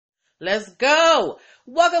Let's go.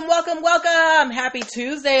 Welcome, welcome, welcome. Happy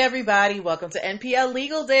Tuesday, everybody. Welcome to NPL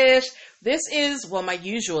Legal Dish. This is, my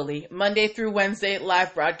usually Monday through Wednesday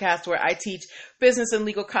live broadcast where I teach business and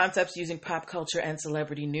legal concepts using pop culture and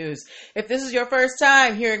celebrity news. If this is your first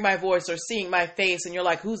time hearing my voice or seeing my face and you're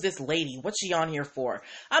like, who's this lady? What's she on here for?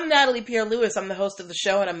 I'm Natalie Pierre-Lewis. I'm the host of the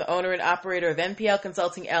show and I'm the owner and operator of NPL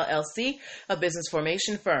Consulting LLC, a business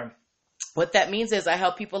formation firm. What that means is I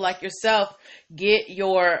help people like yourself get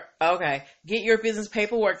your business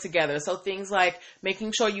paperwork together. So things like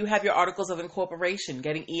making sure you have your articles of incorporation,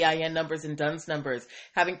 getting EIN numbers and DUNS numbers,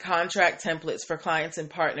 having contract templates for clients and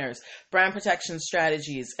partners, brand protection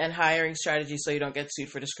strategies, and hiring strategies so you don't get sued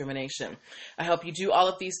for discrimination. I help you do all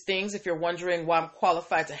of these things. If you're wondering why I'm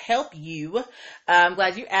qualified to help you, I'm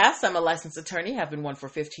glad you asked. I'm a licensed attorney, have been one for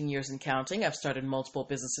 15 years and counting. I've started multiple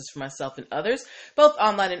businesses for myself and others, both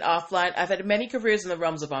online and offline. I've had many careers in the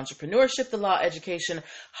realms of entrepreneurship, the law, education,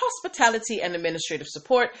 hospitality, and administrative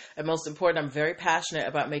support. And most important, I'm very passionate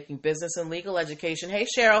about making business and legal education, hey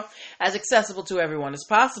Cheryl, as accessible to everyone as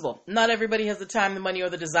possible. Not everybody has the time, the money,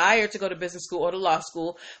 or the desire to go to business school or to law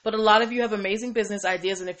school, but a lot of you have amazing business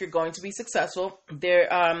ideas, and if you're going to be successful,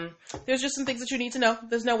 there's just some things that you need to know.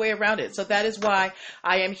 There's no way around it. So that is why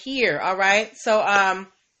I am here, all right? So,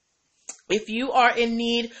 if you are in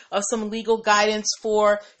need of some legal guidance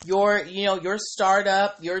for your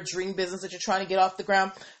startup, your dream business that you're trying to get off the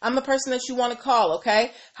ground, I'm the person that you want to call,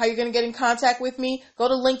 okay? How you're going to get in contact with me? Go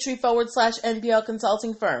to Linktree/NPL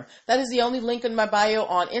Consulting Firm. That is the only link in my bio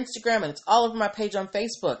on Instagram, and it's all over my page on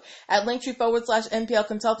Facebook. At Linktree/NPL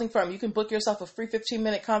Consulting Firm, you can book yourself a free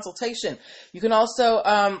 15-minute consultation. You can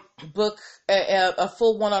also book a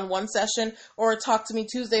full one-on-one session or a Talk to Me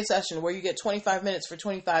Tuesday session where you get 25 minutes for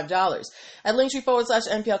 $25. At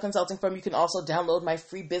Linktree/NPL Consulting Firm, you can also download my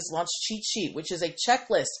free Biz Launch cheat sheet, which is a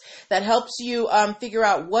checklist that helps you figure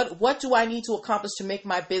out what do I need to accomplish to make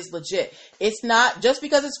my biz legit. It's not, just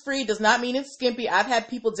because it's free does not mean it's skimpy. I've had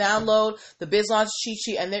people download the Biz Launch cheat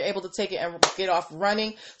sheet and they're able to take it and get off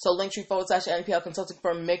running. So Linktree/NPL Consulting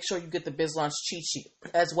Firm, make sure you get the Biz Launch cheat sheet.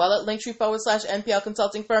 As well at Linktree/NPL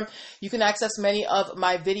Consulting Firm, you can access many of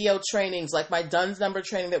my video trainings, like my DUNS number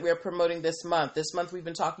training that we are promoting this month. This month we've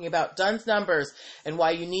been talking about DUNS numbers and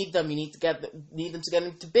why you need them. You need them to get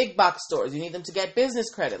into big box stores. You need them to get business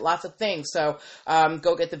credit, lots of things. So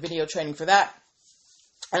go get the video training for that.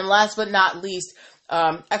 And last but not least,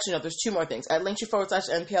 there's two more things. At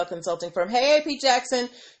Linktree/NPL Consulting Firm, hey, AP Jackson,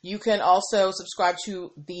 you can also subscribe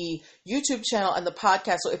to the YouTube channel and the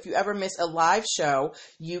podcast. So if you ever miss a live show,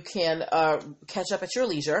 you can catch up at your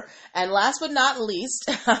leisure. And last but not least,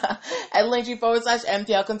 at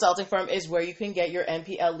Linktree/NPL Consulting Firm is where you can get your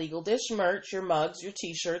NPL Legal Dish merch, your mugs, your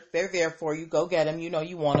t-shirts. They're there for you. Go get them. You know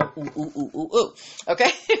you want them. Ooh, ooh, ooh, ooh, ooh.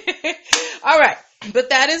 Okay? All right.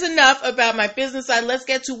 But that is enough about my business side. Let's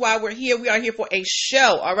get to why we're here. We are here for a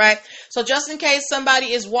show, all right? So just in case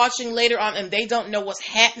somebody is watching later on and they don't know what's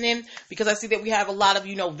happening, because I see that we have a lot of,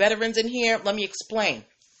 veterans in here, let me explain.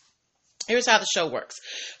 Here's how the show works.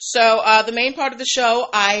 So the main part of the show,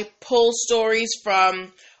 I pull stories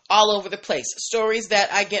from all over the place. Stories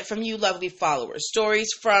that I get from you lovely followers. Stories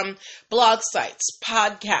from blog sites,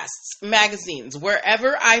 podcasts, magazines.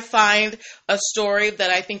 Wherever I find a story that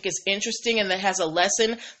I think is interesting and that has a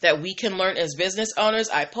lesson that we can learn as business owners,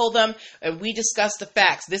 I pull them and we discuss the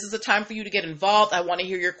facts. This is a time for you to get involved. I want to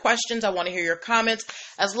hear your questions. I want to hear your comments,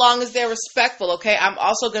 as long as they're respectful, okay? I'm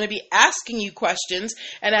also going to be asking you questions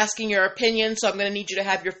and asking your opinion, so I'm going to need you to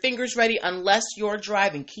have your fingers ready unless you're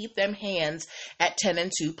driving. Keep them hands at 10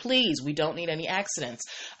 and 2, please. We don't need any accidents.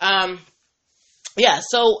 So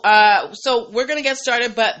we're going to get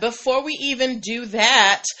started, but before we even do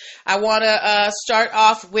that, I want to start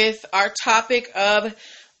off with our topic of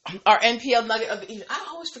our NPL nugget of the evening. I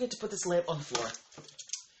always forget to put this lamp on the floor.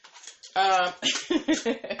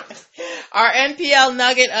 Our NPL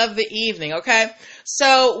nugget of the evening, okay?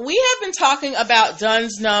 So we have been talking about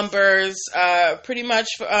DUNS numbers pretty much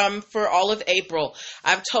for all of April.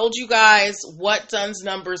 I've told you guys what DUNS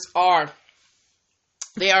numbers are.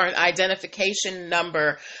 They are an identification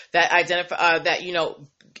number that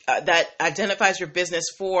identifies your business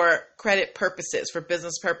for credit purposes, for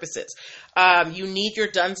business purposes. You need your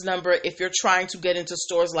DUNS number if you're trying to get into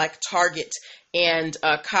stores like Target and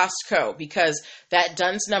Costco, because that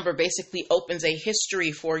DUNS number basically opens a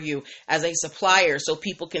history for you as a supplier, so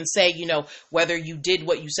people can say, whether you did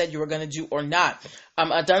what you said you were going to do or not.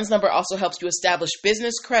 A DUNS number also helps you establish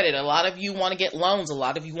business credit. A lot of you want to get loans. A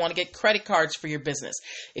lot of you want to get credit cards for your business.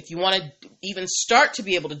 If you want to even start to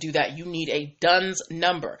be able to do that, you need a DUNS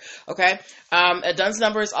number, okay? A DUNS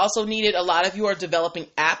number is also needed. A lot of you are developing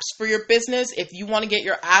apps for your business. business, if you want to get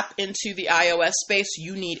your app into the iOS space,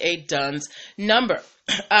 you need a DUNS number.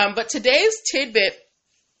 But today's tidbit,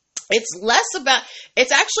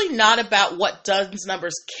 it's actually not about what DUNS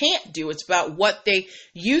numbers can't do. It's about what they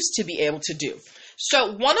used to be able to do.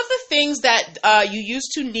 So one of the things that you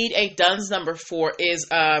used to need a DUNS number for is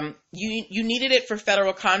you needed it for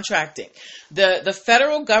federal contracting. The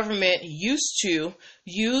federal government used to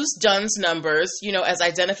use DUNS numbers, as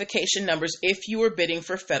identification numbers if you were bidding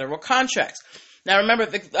for federal contracts. Now, remember,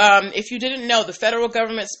 if you didn't know, the federal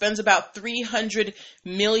government spends about $300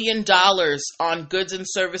 million on goods and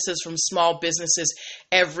services from small businesses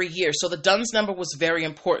every year. So the DUNS number was very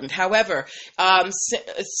important. However,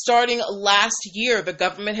 starting last year, the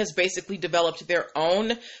government has basically developed their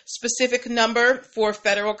own specific number for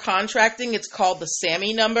federal contracting. It's called the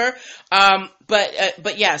SAMI number.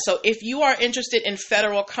 But yeah, so if you are interested in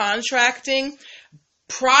federal contracting,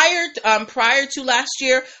 prior to last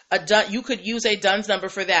year, you could use a DUNS number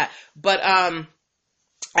for that. But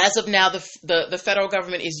as of now, the federal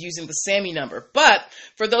government is using the SAMI number. But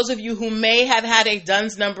for those of you who may have had a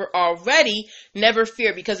DUNS number already, never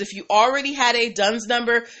fear, because if you already had a DUNS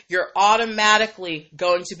number, you're automatically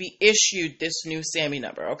going to be issued this new SAMI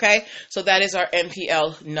number. Okay, so that is our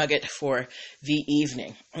NPL nugget for the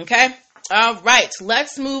evening. Okay, all right,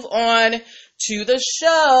 let's move on to the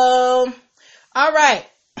show. All right.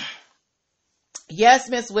 Yes,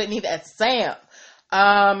 Miss Whitney, that's Sam.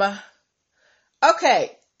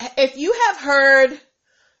 Okay. If you have heard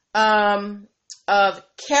of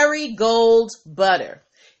Kerrygold butter,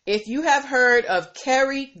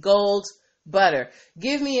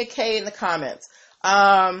 give me a K in the comments.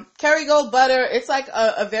 Kerrygold butter, it's like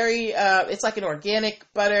it's like an organic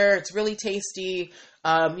butter. It's really tasty.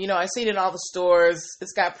 I see it in all the stores.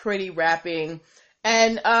 It's got pretty wrapping.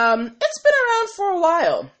 And it's been around for a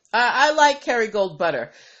while. I like Kerrygold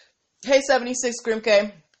butter. Hey, 76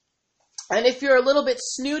 Grimke. And if you're a little bit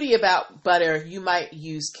snooty about butter, you might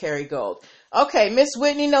use Kerrygold. Okay, Miss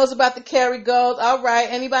Whitney knows about the Kerrygold. All right.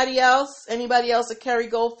 Anybody else? Anybody else a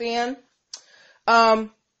Kerrygold fan?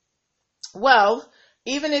 Well,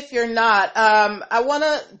 even if you're not,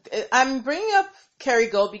 I'm bringing up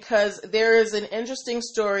Kerrygold because there is an interesting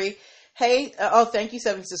story. Hey, thank you,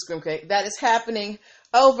 76 Grimke. That is happening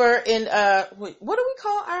over in, what do we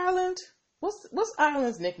call Ireland? What's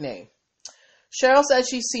Ireland's nickname? Cheryl said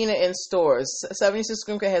she's seen it in stores. 76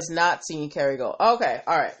 Grimke has not seen Kerrygold. Okay,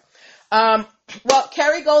 all right. Well,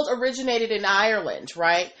 Kerrygold originated in Ireland,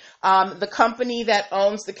 right? The company that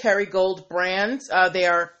owns the Kerrygold brand, they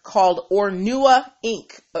are called Ornua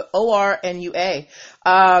Inc. Ornua.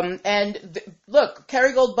 Look,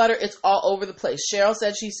 Kerrygold butter, it's all over the place. Cheryl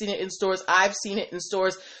said she's seen it in stores. I've seen it in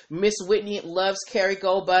stores. Miss Whitney loves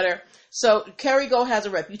Kerrygold butter. So Kerrygold has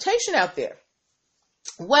a reputation out there.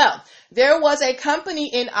 Well, there was a company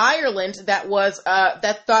in Ireland that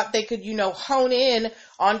thought they could, hone in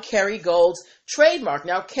on Kerrygold's trademark.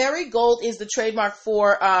 Now, Kerrygold is the trademark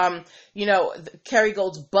for,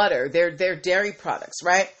 Kerrygold's butter, their dairy products,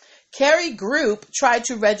 right? Kerry Group tried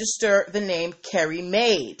to register the name Kerry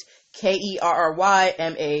Made. Kerrymaid.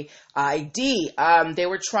 They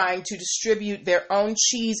were trying to distribute their own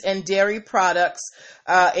cheese and dairy products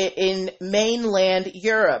in mainland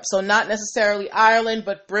Europe. So not necessarily Ireland,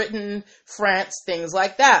 but Britain, France, things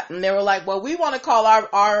like that. And they were like, well, we want to call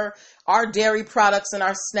our dairy products and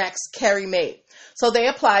our snacks Kerry Made. So they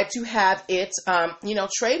applied to have it,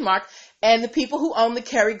 trademark. And the people who own the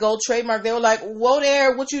Kerrygold trademark, they were like, whoa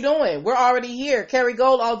there, what you doing? We're already here.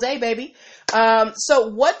 Kerrygold all day, baby. So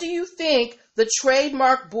what do you think the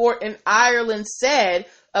trademark board in Ireland said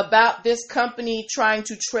about this company trying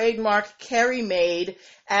to trademark Kerry Made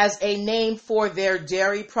as a name for their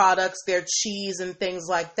dairy products, their cheese, and things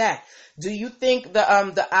like that? Do you think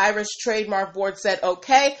the Irish trademark board said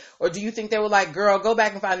okay, or do you think they were like, girl, go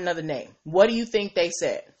back and find another name? What do you think they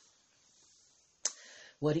said?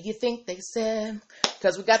 What do you think they said?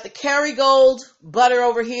 Because we got the Kerrygold butter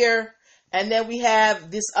over here, and then we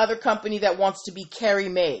have this other company that wants to be Kerry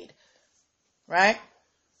Made, right?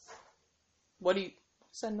 What's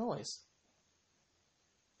that noise?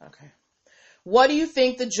 Okay. What do you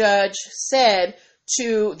think the judge said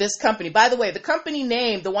to this company? By the way, the company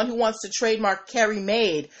name, the one who wants to trademark Kerry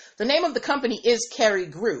Made, the name of the company is Kerry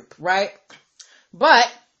Group, right? But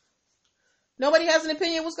nobody has an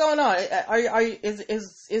opinion. What's going on?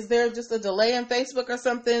 Is there just a delay in Facebook or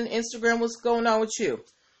something? Instagram, what's going on with you?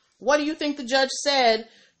 What do you think the judge said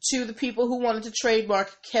to the people who wanted to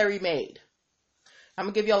trademark Kerry Made? I'm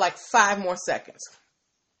going to give y'all like 5 more seconds.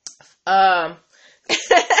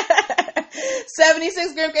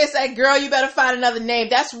 76 Grimke said, girl, you better find another name.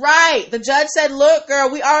 That's right. The judge said, look, girl,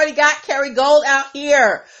 we already got Kerry Gold out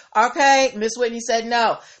here. Okay. Miss Whitney said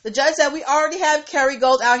no. The judge said, we already have Kerry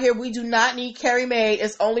Gold out here. We do not need Kerry Maid.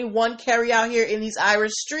 It's only one Kerry out here in these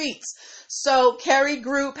Irish streets. So Kerry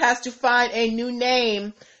Group has to find a new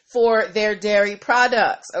name for their dairy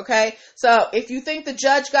products. Okay. So if you think the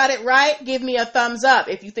judge got it right, give me a thumbs up.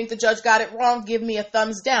 If you think the judge got it wrong, give me a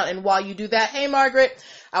thumbs down. And while you do that, hey, Margaret,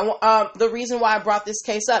 the reason why I brought this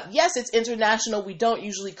case up, yes, it's international. We don't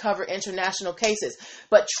usually cover international cases,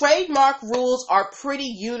 but trademark rules are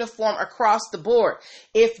pretty uniform across the board.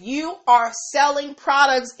 If you are selling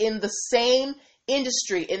products in the same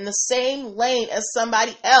industry, in the same lane as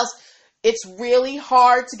somebody else, it's really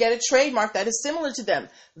hard to get a trademark that is similar to them.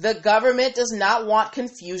 The government does not want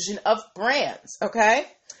confusion of brands. Okay.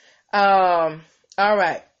 All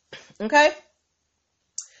right. Okay.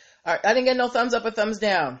 All right. I didn't get no thumbs up or thumbs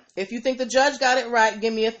down. If you think the judge got it right,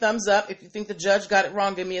 give me a thumbs up. If you think the judge got it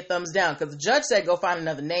wrong, give me a thumbs down. Because the judge said go find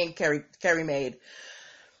another name, Kerry Maid.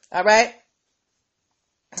 All right.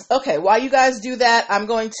 Okay. While you guys do that, I'm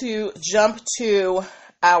going to jump to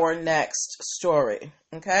our next story.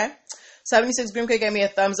 Okay. 76 Grimke gave me a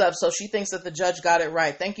thumbs up, so she thinks that the judge got it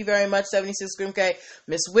right. Thank you very much, 76 Grimke.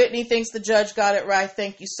 Miss Whitney thinks the judge got it right.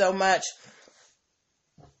 Thank you so much.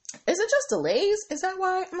 Is it just delays? Is that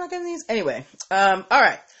why I'm not getting these? Anyway, all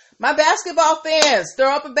right. My basketball fans,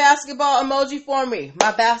 throw up a basketball emoji for me.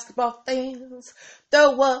 My basketball fans,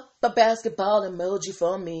 throw up a basketball emoji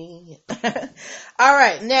for me. All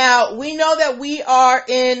right. Now, we know that we are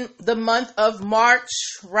in the month of March,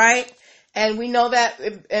 right? And we know that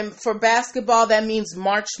and for basketball, that means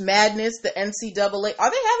March Madness, the NCAA. Are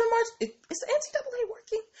they having March? Is the NCAA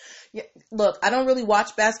working? Yeah, look, I don't really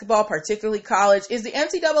watch basketball, particularly college. Is the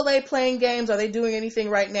NCAA playing games? Are they doing anything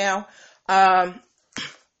right now?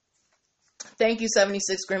 Thank you,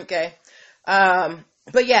 76 Grimke.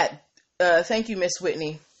 But yeah, thank you, Miss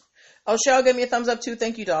Whitney. Oh, Cheryl gave me a thumbs up too.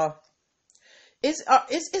 Thank you, doll. Is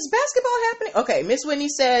basketball happening? Okay, Miss Whitney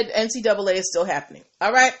said NCAA is still happening.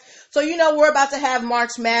 All right. So, you know, we're about to have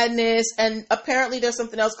March Madness, and apparently there's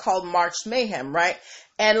something else called March Mayhem, right?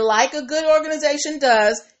 And like a good organization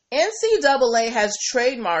does, NCAA has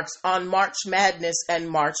trademarks on March Madness and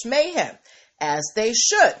March Mayhem, as they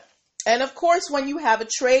should. And of course, when you have a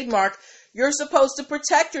trademark, you're supposed to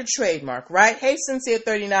protect your trademark, right? Hey,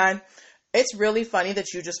 Cynthia39, it's really funny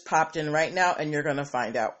that you just popped in right now, and you're going to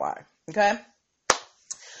find out why, okay?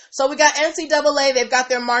 So we got NCAA, they've got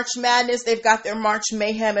their March Madness, they've got their March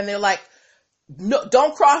Mayhem, and they're like, no,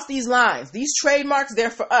 don't cross these lines. These trademarks, they're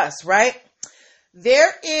for us, right?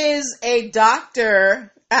 There is a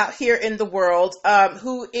doctor out here in the world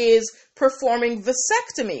who is performing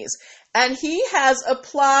vasectomies, and he has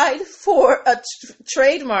applied for a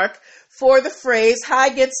trademark for the phrase, hi,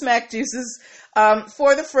 get smack juices,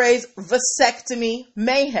 for the phrase vasectomy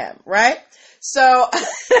mayhem, right? So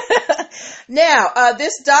now,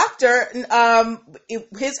 this doctor,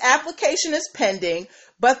 his application is pending,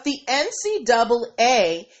 but the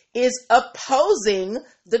NCAA is opposing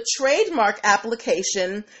the trademark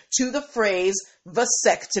application to the phrase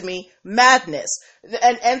vasectomy madness.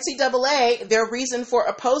 And NCAA, their reason for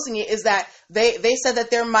opposing it is that they said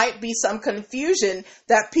that there might be some confusion,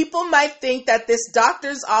 that people might think that this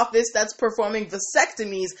doctor's office that's performing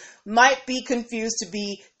vasectomies might be confused to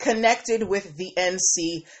be connected with the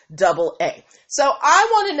NCAA. So I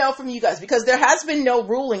want to know from you guys, because there has been no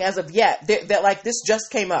ruling as of yet, that like this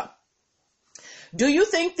just came up. Do you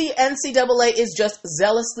think the NCAA is just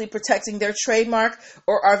zealously protecting their trademark,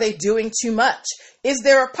 or are they doing too much? Is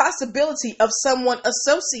there a possibility of someone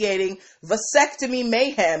associating vasectomy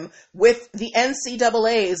mayhem with the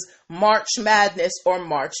NCAA's March Madness or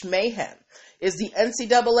March Mayhem? Is the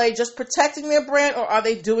NCAA just protecting their brand, or are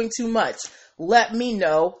they doing too much? Let me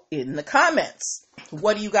know in the comments.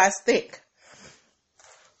 What do you guys think?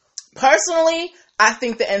 Personally, I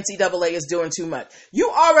think the NCAA is doing too much.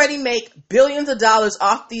 You already make billions of dollars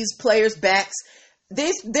off these players' backs.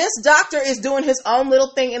 This doctor is doing his own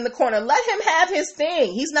little thing in the corner. Let him have his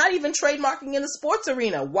thing. He's not even trademarking in the sports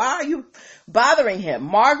arena. Why are you bothering him?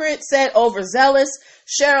 Margaret said overzealous.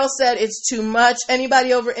 Cheryl said it's too much.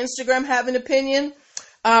 Anybody over Instagram have an opinion?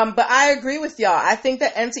 But I agree with y'all. I think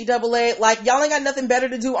that NCAA, like, y'all ain't got nothing better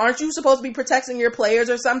to do. Aren't you supposed to be protecting your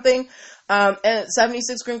players or something? And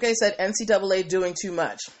 76 Grimke said NCAA doing too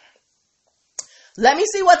much. Let me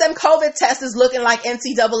see what them COVID tests is looking like,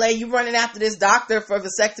 NCAA. You running after this doctor for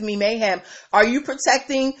vasectomy mayhem. Are you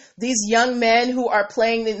protecting these young men who are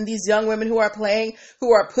playing, and these young women who are playing,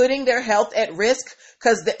 who are putting their health at risk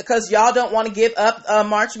because y'all don't want to give up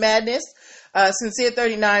March Madness?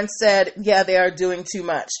 Sincere39 said, yeah, they are doing too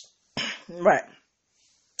much. Right.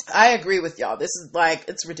 I agree with y'all. This is like,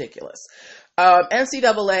 it's ridiculous.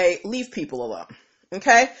 NCAA, leave people alone.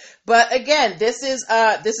 Okay. But again, this is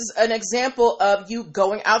an example of you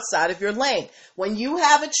going outside of your lane. When you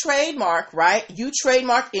have a trademark, right? You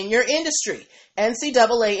trademark in your industry.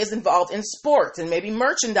 NCAA is involved in sports and maybe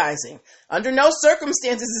merchandising. Under no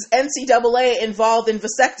circumstances is NCAA involved in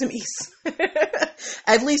vasectomies.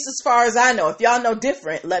 At least as far as I know. If y'all know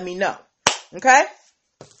different, let me know. Okay?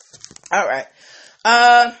 All right.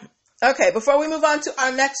 Okay, before we move on to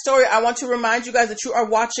our next story, I want to remind you guys that you are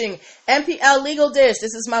watching NPL Legal Dish.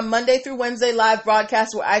 This is my Monday through Wednesday live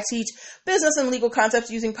broadcast where I teach business and legal concepts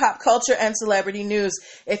using pop culture and celebrity news.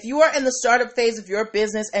 If you are in the startup phase of your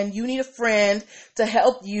business and you need a friend to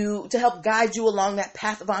help guide you along that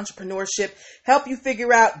path of entrepreneurship, help you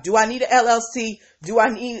figure out, do I need an LLC? Do I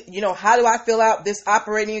need, how do I fill out this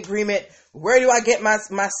operating agreement? Where do I get my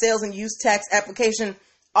sales and use tax application?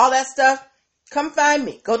 All that stuff. Come find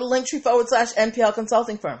me. Go to Linktree/NPL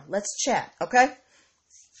Consulting Firm. Let's chat, okay?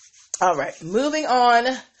 All right. Moving on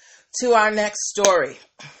to our next story.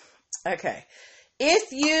 Okay.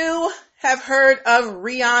 If you have heard of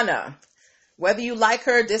Rihanna, whether you like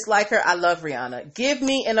her, dislike her, I love Rihanna. Give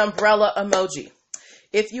me an umbrella emoji.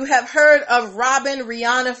 If you have heard of Robin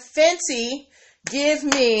Rihanna Fenty, give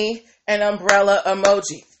me an umbrella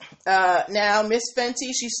emoji. Now, Miss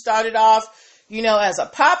Fenty, she started off as a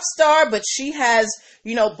pop star, but she has,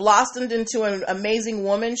 blossomed into an amazing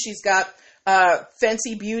woman. She's got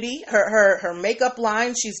Fenty Beauty, her makeup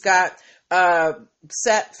line. She's got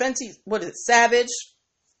Fenty, Savage,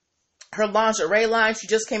 her lingerie line. She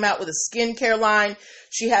just came out with a skincare line.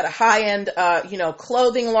 She had a high-end,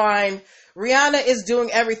 clothing line. Rihanna is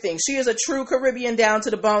doing everything. She is a true Caribbean down to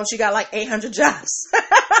the bone. She got like 800 jobs.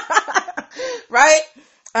 Right?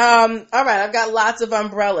 All right. I've got lots of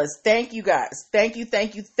umbrellas. Thank you guys. Thank you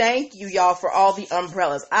y'all for all the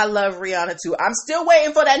umbrellas. I love Rihanna too. I'm still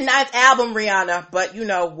waiting for that ninth album, Rihanna, but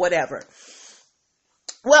whatever.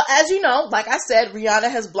 Well, as you know, like I said, Rihanna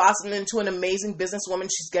has blossomed into an amazing businesswoman.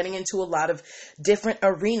 She's getting into a lot of different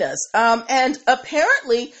arenas. And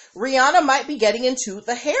apparently Rihanna might be getting into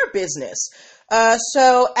the hair business.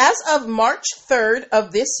 So as of March 3rd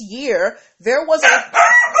of this year, there was a...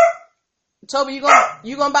 Toby, you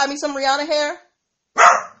gonna buy me some Rihanna hair?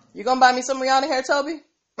 You gonna buy me some Rihanna hair, Toby?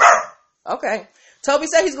 Okay. Toby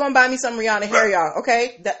said he's gonna buy me some Rihanna hair, y'all.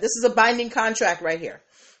 Okay? This is a binding contract right here.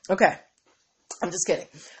 Okay. I'm just kidding.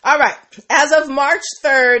 All right. As of March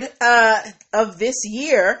 3rd of this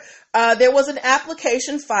year, there was an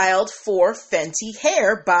application filed for Fenty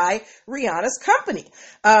hair by Rihanna's company.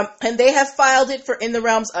 And they have filed it for in the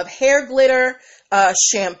realms of hair glitter,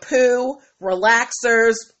 shampoo,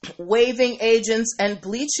 relaxers, waving agents, and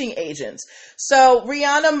bleaching agents. So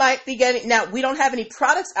Rihanna might be getting, now we don't have any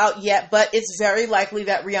products out yet, but it's very likely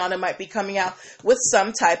that Rihanna might be coming out with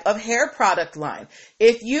some type of hair product line.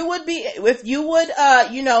 If you would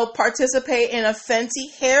participate in a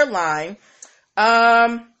Fenty hair line,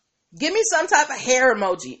 give me some type of hair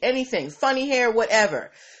emoji, anything, funny hair, whatever.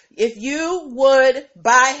 If you would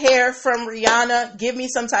buy hair from Rihanna, give me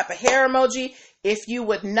some type of hair emoji. If you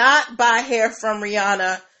would not buy hair from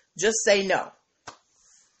Rihanna, just say no.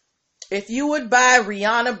 If you would buy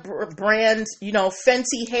Rihanna brand,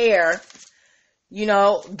 Fenty hair,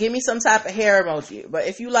 give me some type of hair emoji. But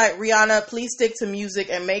if you like Rihanna, please stick to music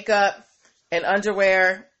and makeup and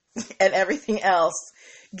underwear and everything else.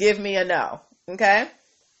 Give me a no. Okay?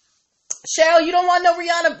 Cheryl, you don't want no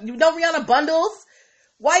Rihanna bundles?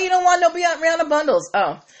 Why you don't want no Rihanna bundles?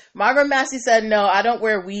 Oh, Margaret Massey said, no, I don't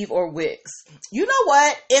wear weave or wigs. You know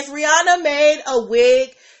what? If Rihanna made a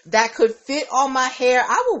wig that could fit on my hair,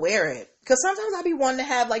 I will wear it. Because sometimes I be wanting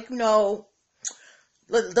to have the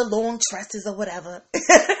long tresses or whatever.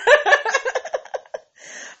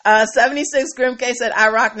 76 Grimke said, I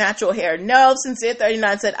rock natural hair. No, Sincere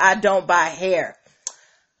 39 said, I don't buy hair.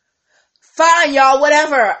 Fine, y'all,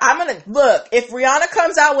 whatever. Look, if Rihanna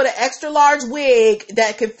comes out with an extra large wig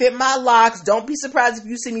that can fit my locks, don't be surprised if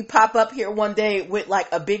you see me pop up here one day with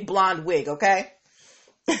a big blonde wig, okay?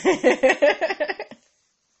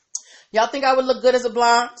 Y'all think I would look good as a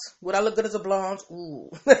blonde? Would I look good as a blonde? Ooh.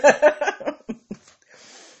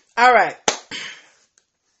 All right.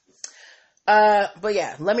 But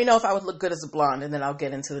yeah, let me know if I would look good as a blonde and then I'll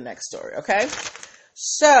get into the next story, okay?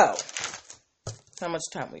 So, how much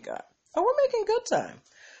time we got? Oh, we're making good time.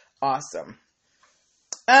 Awesome.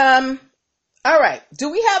 All right.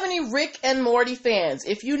 Do we have any Rick and Morty fans?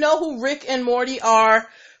 If you know who Rick and Morty are,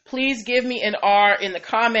 please give me an R in the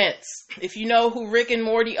comments. If you know who Rick and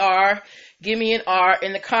Morty are, give me an R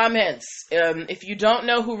in the comments. If you don't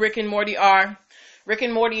know who Rick and Morty are, Rick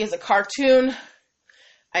and Morty is a cartoon.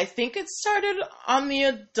 I think it started on the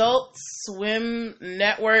Adult Swim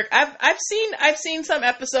network. I've seen some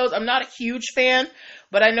episodes. I'm not a huge fan,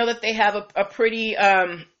 but I know that they have a pretty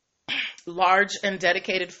large and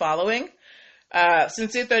dedicated following.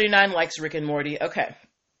 Sincere39 likes Rick and Morty. Okay.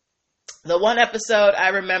 The one episode I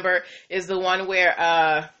remember is the one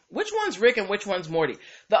where which one's Rick and which one's Morty?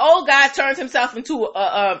 The old guy turns himself into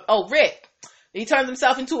Rick. He turns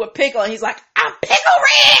himself into a pickle and he's like, I'm Pickle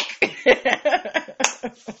Rick!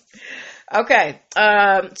 Okay.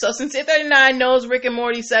 So Sincere39 knows Rick and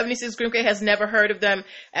Morty, 76 Grimke has never heard of them,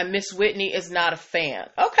 and Miss Whitney is not a fan.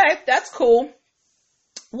 Okay, that's cool.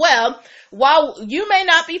 Well, while you may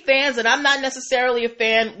not be fans, and I'm not necessarily a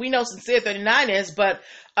fan, we know Sincere39 is, but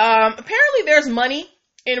apparently there's money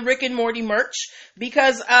in Rick and Morty merch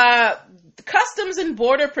because Customs and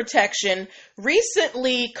Border Protection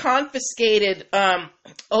recently confiscated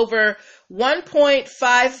over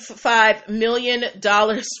 $1.55 million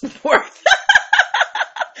worth.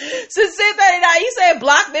 Sincere39, you said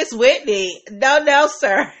block Miss Whitney. No,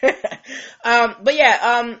 sir. But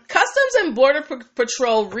yeah, Customs and Border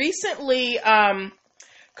Patrol recently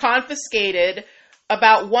confiscated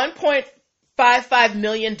about $1.55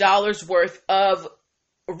 million worth of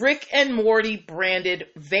Rick and Morty branded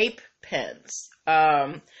vape pens.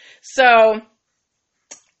 So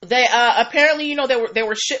they apparently, there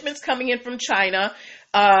were shipments coming in from China.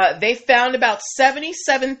 They found about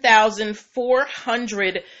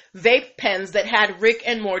 77,400 vape pens that had Rick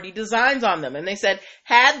and Morty designs on them. And they said,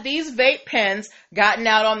 had these vape pens gotten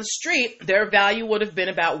out on the street, their value would have been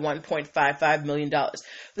about $1.55 million. But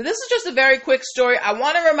this is just a very quick story. I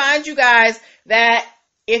want to remind you guys that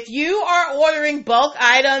if you are ordering bulk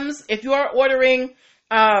items, if you are ordering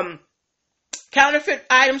counterfeit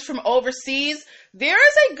items from overseas, there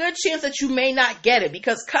is a good chance that you may not get it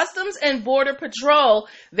because Customs and Border Patrol,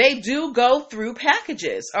 they do go through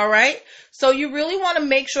packages, all right? So you really want to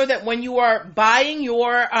make sure that when you are buying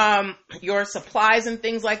your supplies and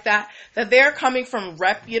things like that, that they're coming from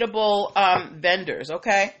reputable vendors,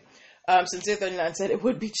 okay? Sincere39 said it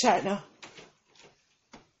would be China.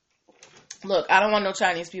 Look, I don't want no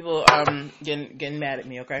Chinese people getting mad at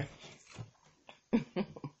me, okay?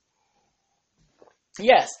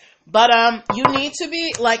 Yes, but you need to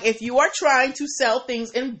be, like, if you are trying to sell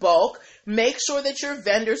things in bulk, make sure that your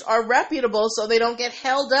vendors are reputable so they don't get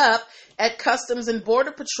held up at Customs and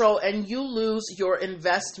Border Patrol and you lose your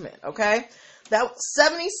investment, okay? That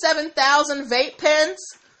 77,000 vape pens,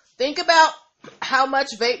 think about how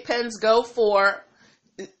much vape pens go for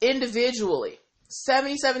individually.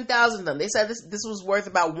 77,000 of them. They said this was worth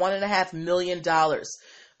about $1.5 million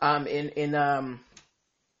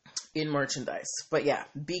in merchandise. But yeah,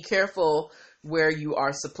 be careful where you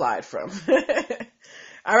are supplied from.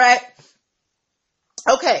 All right.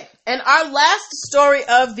 Okay. And our last story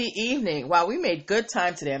of the evening. Wow, we made good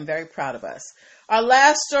time today. I'm very proud of us. Our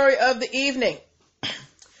last story of the evening.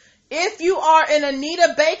 If you are an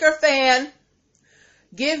Anita Baker fan,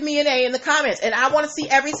 give me an A in the comments. And I want to see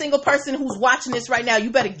every single person who's watching this right now. You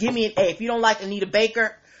better give me an A. If you don't like Anita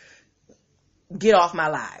Baker, get off my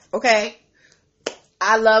live. Okay?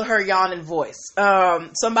 I love her yawning voice.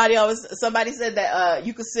 Somebody said that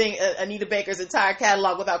you could sing Anita Baker's entire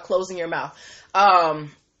catalog without closing your mouth. Hi,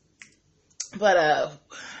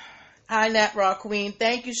 Nat Raw Queen.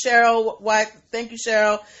 Thank you, Cheryl. Thank you,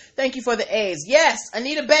 Cheryl. Thank you for the A's. Yes,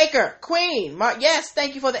 Anita Baker, Queen. Yes,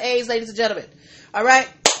 thank you for the A's, ladies and gentlemen. All right,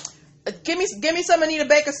 give me some Anita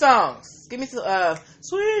Baker songs. Give me some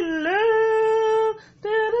Sweet Love.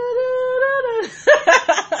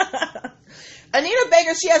 Anita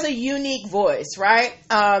Baker, she has a unique voice, right?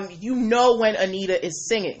 You know when Anita is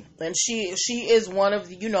singing, and she is one of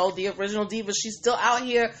the original divas. She's still out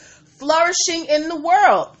here flourishing in the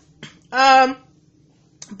world.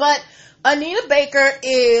 But Anita Baker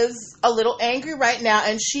is a little angry right now,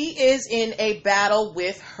 and she is in a battle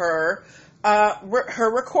with her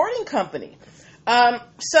recording company.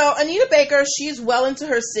 So Anita Baker, she's well into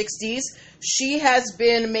her 60s. She has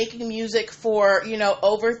been making music for,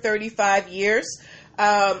 over 35 years.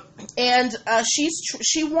 And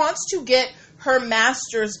she wants to get her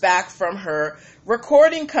masters back from her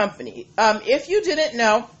recording company. If you didn't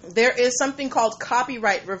know, there is something called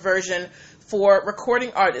copyright reversion for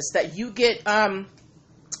recording artists, that you get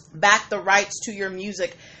back the rights to your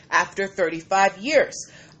music after 35 years.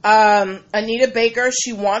 Anita Baker,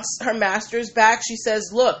 she wants her masters back. She says,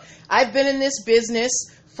 look, I've been in this business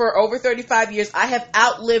for over 35 years. I have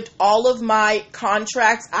outlived all of my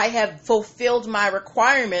contracts. I have fulfilled my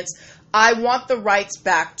requirements. I want the rights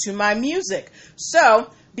back to my music. So,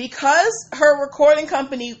 because her recording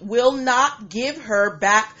company will not give her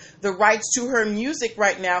back the rights to her music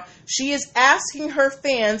right now, she is asking her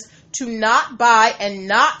fans to not buy and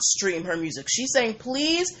not stream her music. She's saying,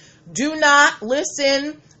 please do not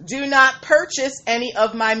listen, do not purchase any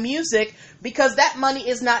of my music, because that money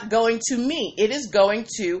is not going to me. It is going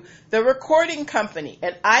to the recording company,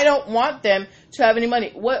 and I don't want them to have any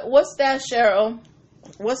money. What's that, Cheryl?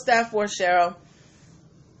 What's that for, Cheryl?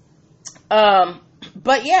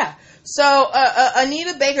 But yeah, so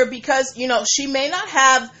Anita Baker, because, you know, she may not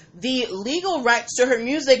have the legal rights to her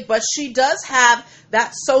music, but she does have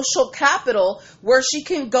that social capital where she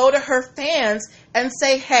can go to her fans and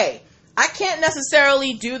say, hey, I can't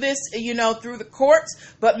necessarily do this, you know, through the courts,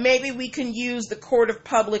 but maybe we can use the court of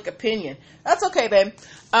public opinion. That's okay, babe.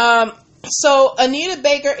 So Anita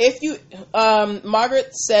Baker, if you,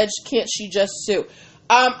 Margaret said, can't she just sue?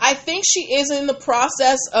 I think she is in the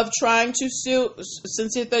process of trying to sue.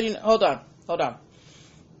 Sincere 30. Hold on.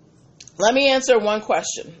 Let me answer one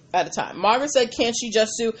question at a time. Margaret said, can't she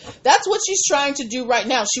just sue? That's what she's trying to do right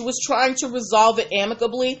now. She was trying to resolve it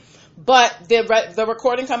amicably, but the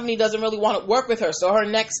recording company doesn't really want to work with her. So her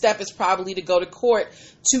next step is probably to go to court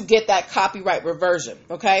to get that copyright reversion,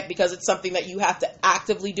 okay? Because it's something that you have to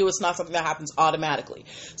actively do. It's not something that happens automatically.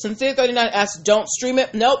 Sincere 39 asks, don't stream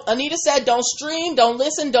it. Nope. Anita said, don't stream, don't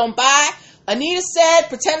listen, don't buy. Anita said,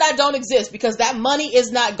 pretend I don't exist, because that money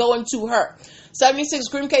is not going to her. 76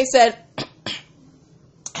 Cream K said,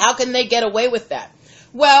 how can they get away with that?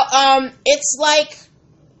 Well, it's like,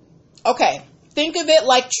 okay, think of it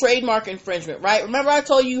like trademark infringement, right? Remember I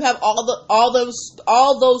told you have all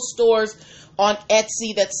those stores on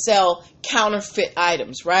Etsy that sell counterfeit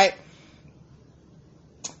items, right?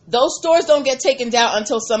 Those stores don't get taken down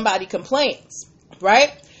until somebody complains,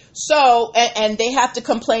 right? So, and they have to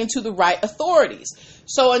complain to the right authorities.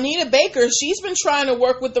 So Anita Baker, she's been trying to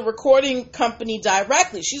work with the recording company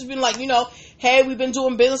directly. She's been like, you know, hey, we've been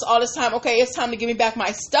doing business all this time. Okay, it's time to give me back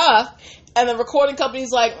my stuff. And the recording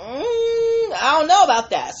company's like, I don't know about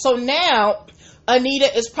that. So now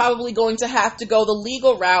Anita is probably going to have to go the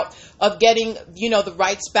legal route of getting, you know, the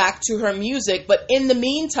rights back to her music. But in the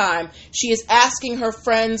meantime, she is asking her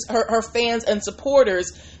friends, her fans and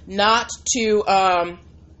supporters not to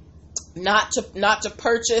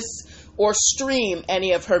purchase or stream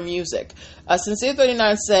any of her music. Sincere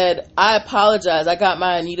 39 said, I apologize. I got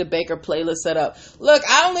my Anita Baker playlist set up. Look,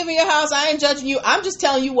 I don't live in your house. I ain't judging you. I'm just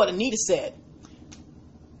telling you what Anita said.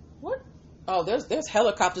 What? Oh, there's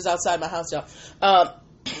helicopters outside my house, y'all.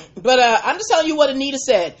 But I'm just telling you what Anita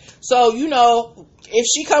said. So, you know, if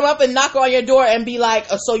she come up and knock on your door and be like,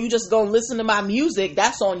 oh, so you just gonna listen to my music,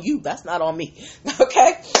 that's on you. That's not on me.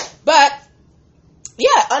 Okay? But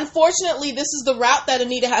yeah, unfortunately, this is the route that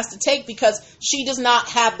Anita has to take because she does not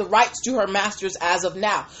have the rights to her masters as of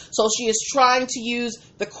now. So she is trying to use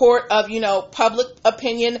the court of, you know, public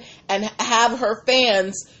opinion and have her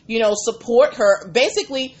fans, you know, support her.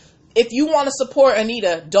 Basically, if you want to support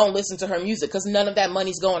Anita, don't listen to her music because none of that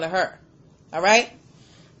money's going to her. All right?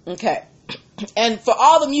 Okay. And for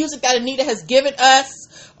all the music that Anita has given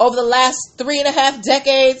us over the last 3.5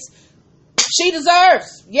 decades, she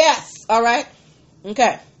deserves. Yes. All right.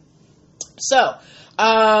 Okay, so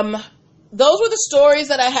those were the stories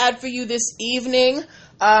that I had for you this evening.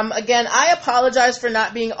 Again, I apologize for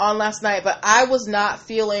not being on last night, but I was not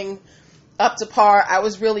feeling up to par. I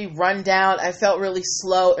was really run down. I felt really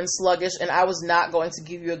slow and sluggish, and I was not going to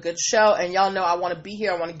give you a good show. And y'all know I want to be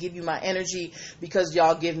here. I want to give you my energy because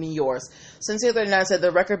y'all give me yours. Sincere 39 said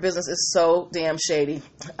the record business is so damn shady.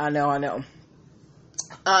 I know.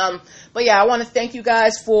 But yeah, I want to thank you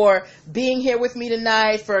guys for being here with me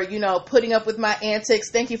tonight, for, you know, putting up with my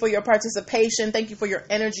antics. Thank you for your participation. Thank you for your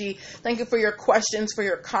energy. Thank you for your questions, for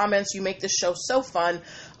your comments. You make this show so fun.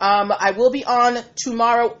 I will be on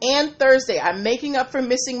tomorrow and Thursday. I'm making up for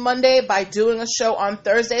missing Monday by doing a show on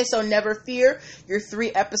Thursday. So never fear. Your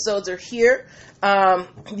 3 episodes are here.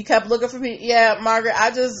 You kept looking for me. Yeah, Margaret,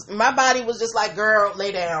 my body was just like, girl,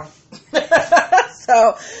 lay down.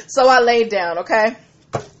 So I laid down. Okay.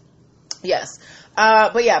 Yes.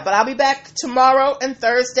 But I'll be back tomorrow and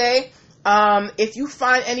Thursday. If you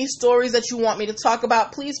find any stories that you want me to talk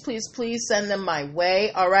about, please send them my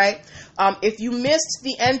way. All right. If you missed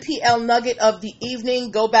the NPL nugget of the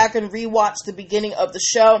evening, go back and rewatch the beginning of the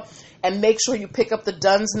show and make sure you pick up the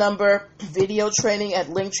DUNS number video training at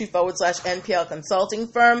Linktree/NPL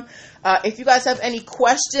consulting firm. If you guys have any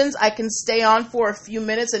questions, I can stay on for a few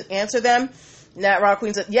minutes and answer them. Nat Rock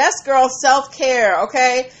Queen said, yes, girl, self-care,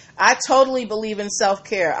 okay? I totally believe in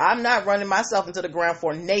self-care. I'm not running myself into the ground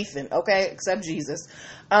for Nathan, okay? Except Jesus.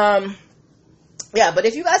 Yeah, but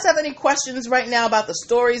if you guys have any questions right now about the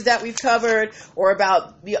stories that we've covered or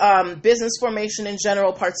about the business formation in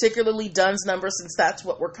general, particularly Dunn's number, since that's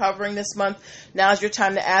what we're covering this month, now's your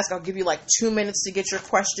time to ask. I'll give you like 2 minutes to get your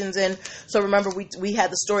questions in. So remember, we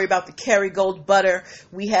had the story about the Kerrygold butter.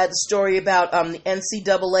 We had the story about the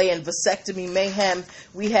NCAA and vasectomy mayhem.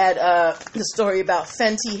 We had the story about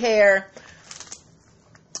Fenty hair,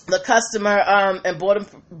 the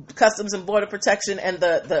Customs and Border Protection, and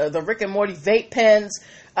the Rick and Morty vape pens,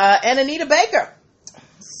 and Anita Baker.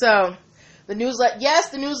 So the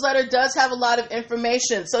newsletter does have a lot of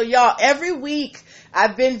information. So y'all, every week,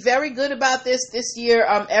 I've been very good about this year.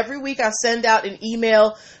 Every week I send out an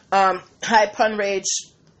email, hi Pun Rage,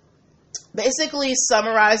 basically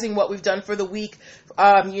summarizing what we've done for the week,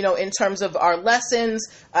 in terms of our lessons.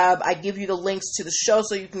 I give you the links to the show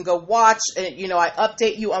so you can go watch. I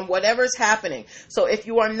update you on whatever's happening. So if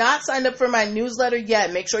you are not signed up for my newsletter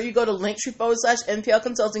yet, make sure you go to linktree.com/NPL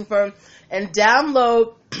Consulting Firm and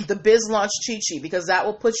download the Biz Launch Cheat Sheet, because that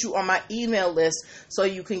will put you on my email list so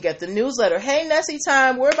you can get the newsletter. Hey, Nessie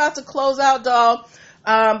time. We're about to close out, doll.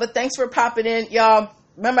 But thanks for popping in, y'all.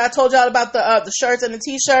 Remember I told y'all about the shirts and the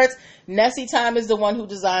t-shirts? Nessie Time is the one who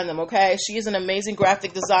designed them, okay? She is an amazing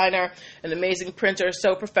graphic designer, an amazing printer,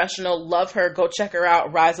 so professional. Love her. Go check her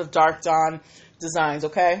out. Rise of Dark Dawn Designs,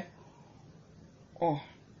 okay? Oh.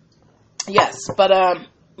 Yes, but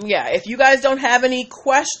if you guys don't have any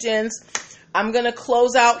questions, I'm going to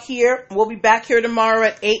close out here. We'll be back here tomorrow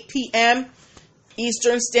at 8 p.m.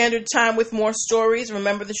 Eastern Standard Time with more stories.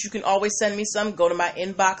 Remember that you can always send me some. Go to my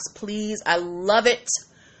inbox, please. I love it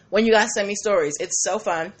when you guys send me stories. It's so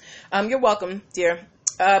fun. You're welcome, dear.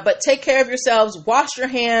 But take care of yourselves. Wash your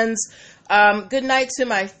hands. Good night to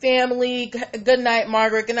my family. Good night,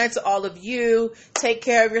 Margaret. Good night to all of you. Take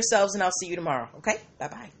care of yourselves, and I'll see you tomorrow. Okay?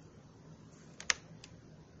 Bye-bye.